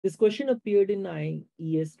This question appeared in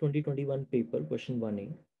IES 2021 paper, question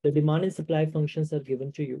 1A. The demand and supply functions are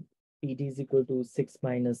given to you. PD is equal to 6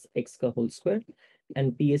 minus x ka whole square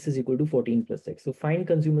and PS is equal to 14 plus x. So find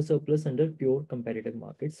consumer surplus under pure competitive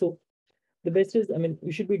market. So the best is, I mean,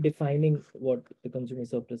 we should be defining what the consumer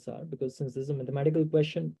surplus are, because since this is a mathematical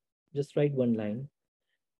question, just write one line.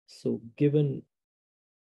 So given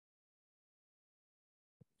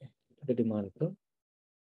the demand curve,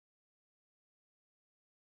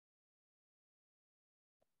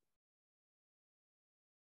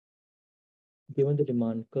 given the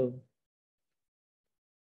demand curve,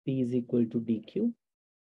 P is equal to dq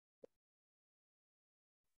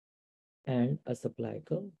and a supply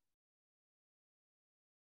curve,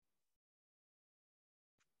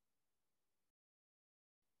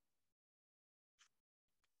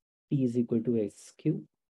 P is equal to SQ,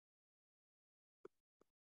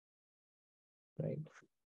 right?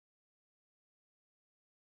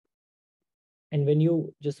 And when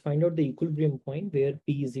you just find out the equilibrium point where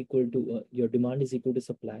P is equal to, your demand is equal to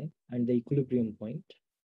supply, and the equilibrium point,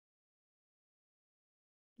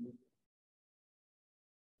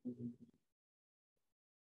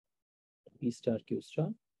 P star Q star,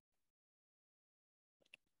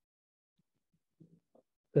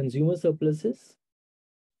 consumer surplus is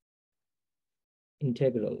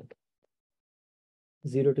integral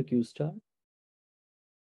 0 to Q star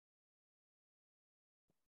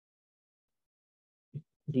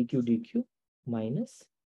dq minus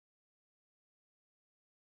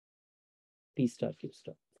P star Q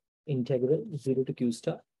star, integral 0 to Q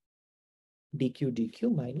star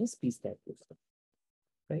dq minus P star Q star,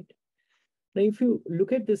 right? Now, if you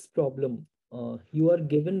look at this problem, you are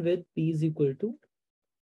given with P is equal to,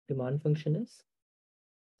 demand function is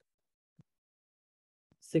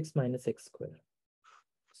 6 minus x square.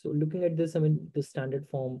 So looking at this, I mean, the standard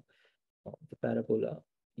form of the parabola,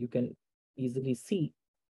 you can easily see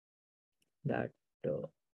that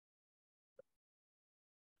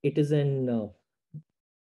it is in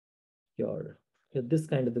your this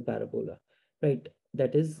kind of the parabola, right?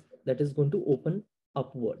 That is going to open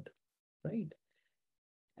upward, right?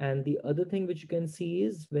 And the other thing which you can see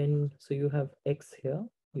is when, so you have x here,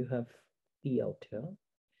 you have P out here.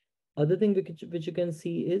 Other thing which you can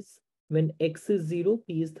see is when x is 0,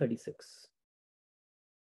 P is 36,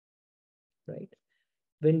 right?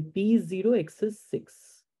 When P is 0, x is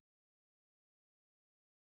 6.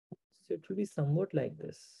 So it will be somewhat like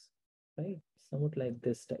this, right? Somewhat like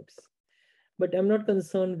this types. But I'm not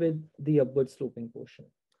concerned with the upward sloping portion.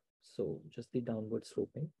 So just the downward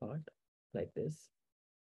sloping part like this.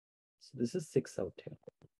 So this is 6 out here.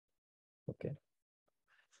 Okay.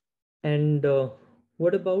 And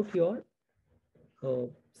what about your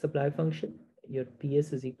supply function? Your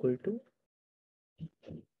PS is equal to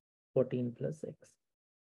 14 plus x.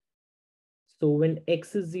 So when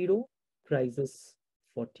x is 0, price is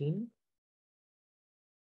 14.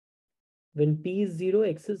 When P is 0,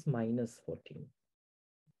 x is minus 14.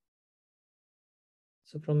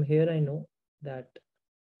 So from here, I know that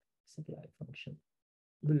supply function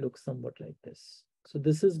will look somewhat like this. So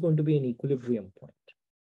this is going to be an equilibrium point.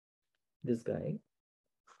 This guy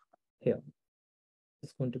here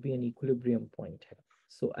is going to be an equilibrium point here.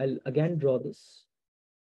 So I'll again draw this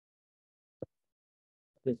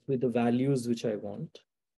with the values which I want.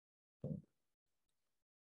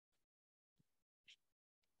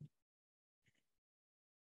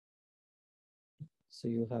 So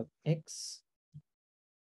you have X,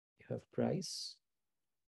 you have price.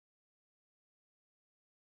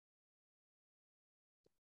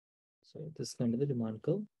 So this is kind of the demand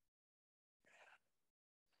curve.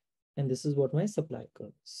 And this is what my supply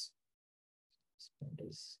curve is. This point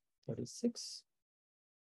is 36.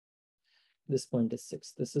 This point is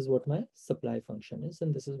 6. This is what my supply function is,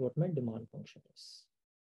 and this is what my demand function is.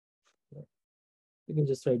 Right. You can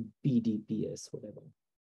just write BDPS, whatever.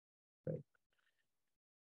 Right.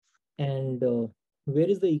 And where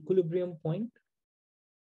is the equilibrium point?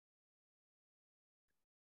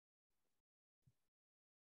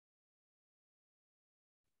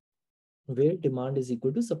 Where demand is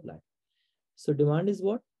equal to supply. So demand is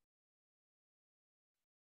what?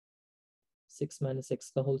 6 minus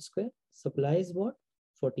x ka whole square. Supply is what?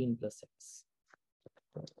 14 plus x.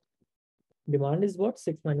 Demand is what?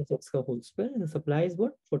 6 minus x ka whole square, and supply is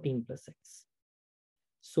what? 14 plus x.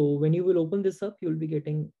 So when you will open this up, you'll be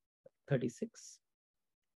getting 36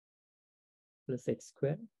 plus x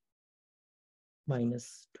square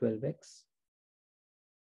minus 12x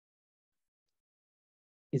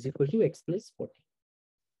is equal to x plus 14,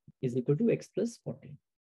 is equal to x plus 14.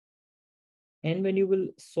 And when you will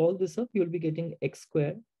solve this up, you'll be getting x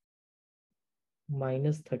square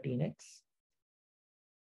minus 13x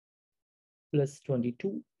plus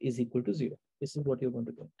 22 is equal to 0. This is what you're going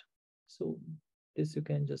to get. So this you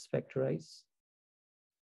can just factorize.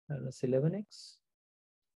 Minus 11x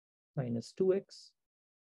minus 2x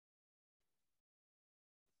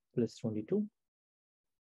plus 22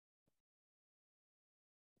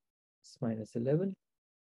 is minus 11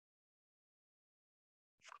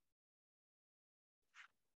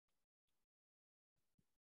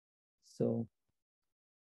 so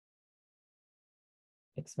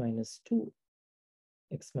x minus 2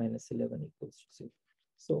 x minus 11 equals to 0.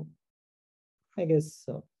 So I guess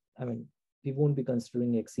I mean we won't be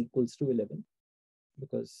considering x equals to 11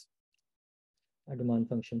 because our demand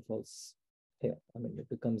function falls here. I mean it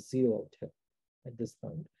becomes 0 out here at this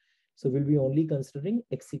point. So we'll be only considering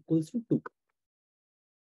x equals to 2.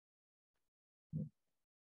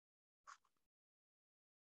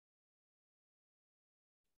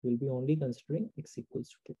 We'll be only considering x equals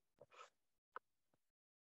to 2.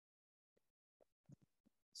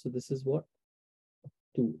 So this is what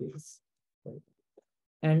 2 is, right?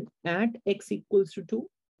 And at x equals to 2,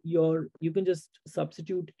 you can just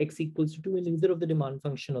substitute x equals to 2 in either of the demand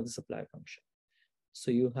function or the supply function. So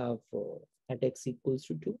you have at x equals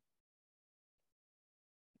to 2,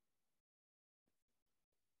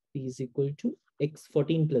 p is equal to x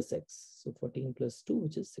 14 plus x. So 14 plus 2,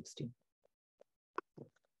 which is 16.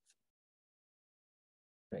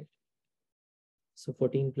 Right. So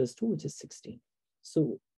 14 plus 2, which is 16.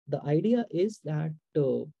 So the idea is that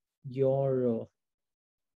your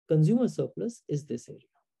consumer surplus is this area.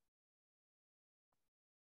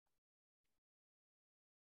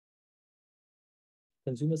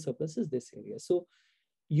 Consumer surplus is this area. So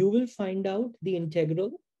you will find out the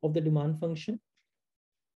integral of the demand function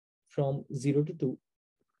from 0 to 2,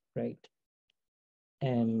 right?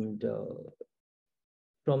 And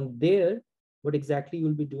from there, what exactly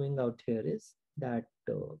you'll be doing out here is that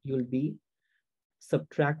you'll be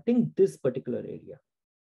subtracting this particular area,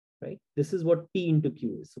 right? This is what P into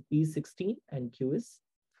Q is. So P is 16 and Q is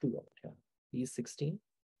 2 out here. P is 16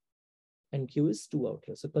 and Q is 2 out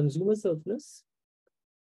here. So consumer surplus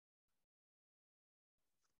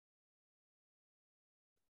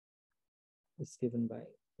is given by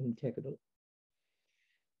integral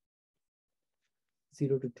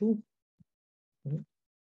 0 to 2.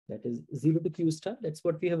 That is 0 to Q star. That's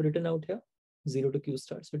what we have written out here. 0 to Q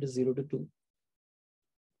star. So it is 0 to 2.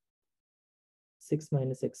 6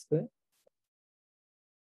 minus x square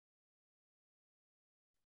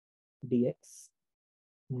dx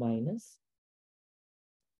minus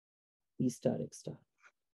p star x star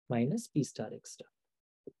minus p star x star.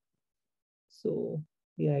 So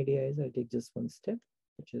the idea is I'll take just one step,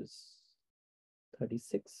 which is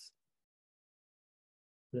 36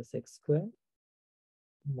 plus x square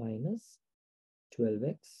minus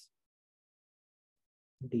 12x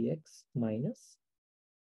dx minus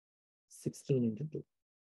 16 into 2.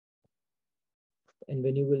 And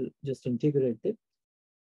when you will just integrate it,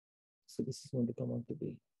 so this is going to come out to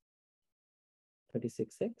be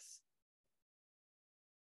 36x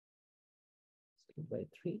by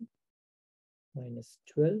 3 minus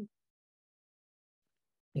 12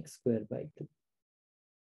 x squared by 2.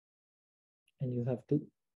 And you have to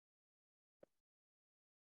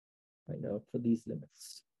find out for these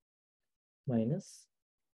limits. Minus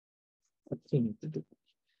 16 into 2.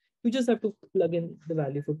 You just have to plug in the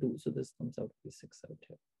value for 2. So this comes out to be 6 out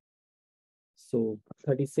here. So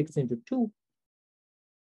 36 into 2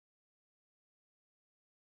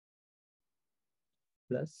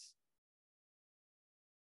 plus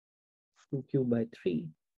 2 cubed by 3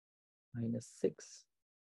 minus 6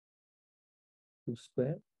 2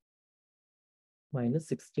 square minus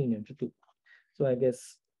 16 into 2. So I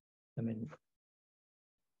guess, I mean,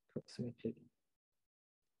 approximately,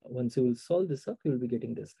 once you will solve this up, you will be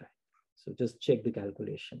getting this guy. So just check the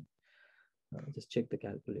calculation. Just check the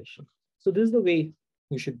calculation. So this is the way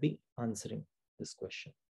you should be answering this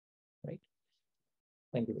question, right?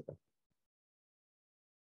 Thank you.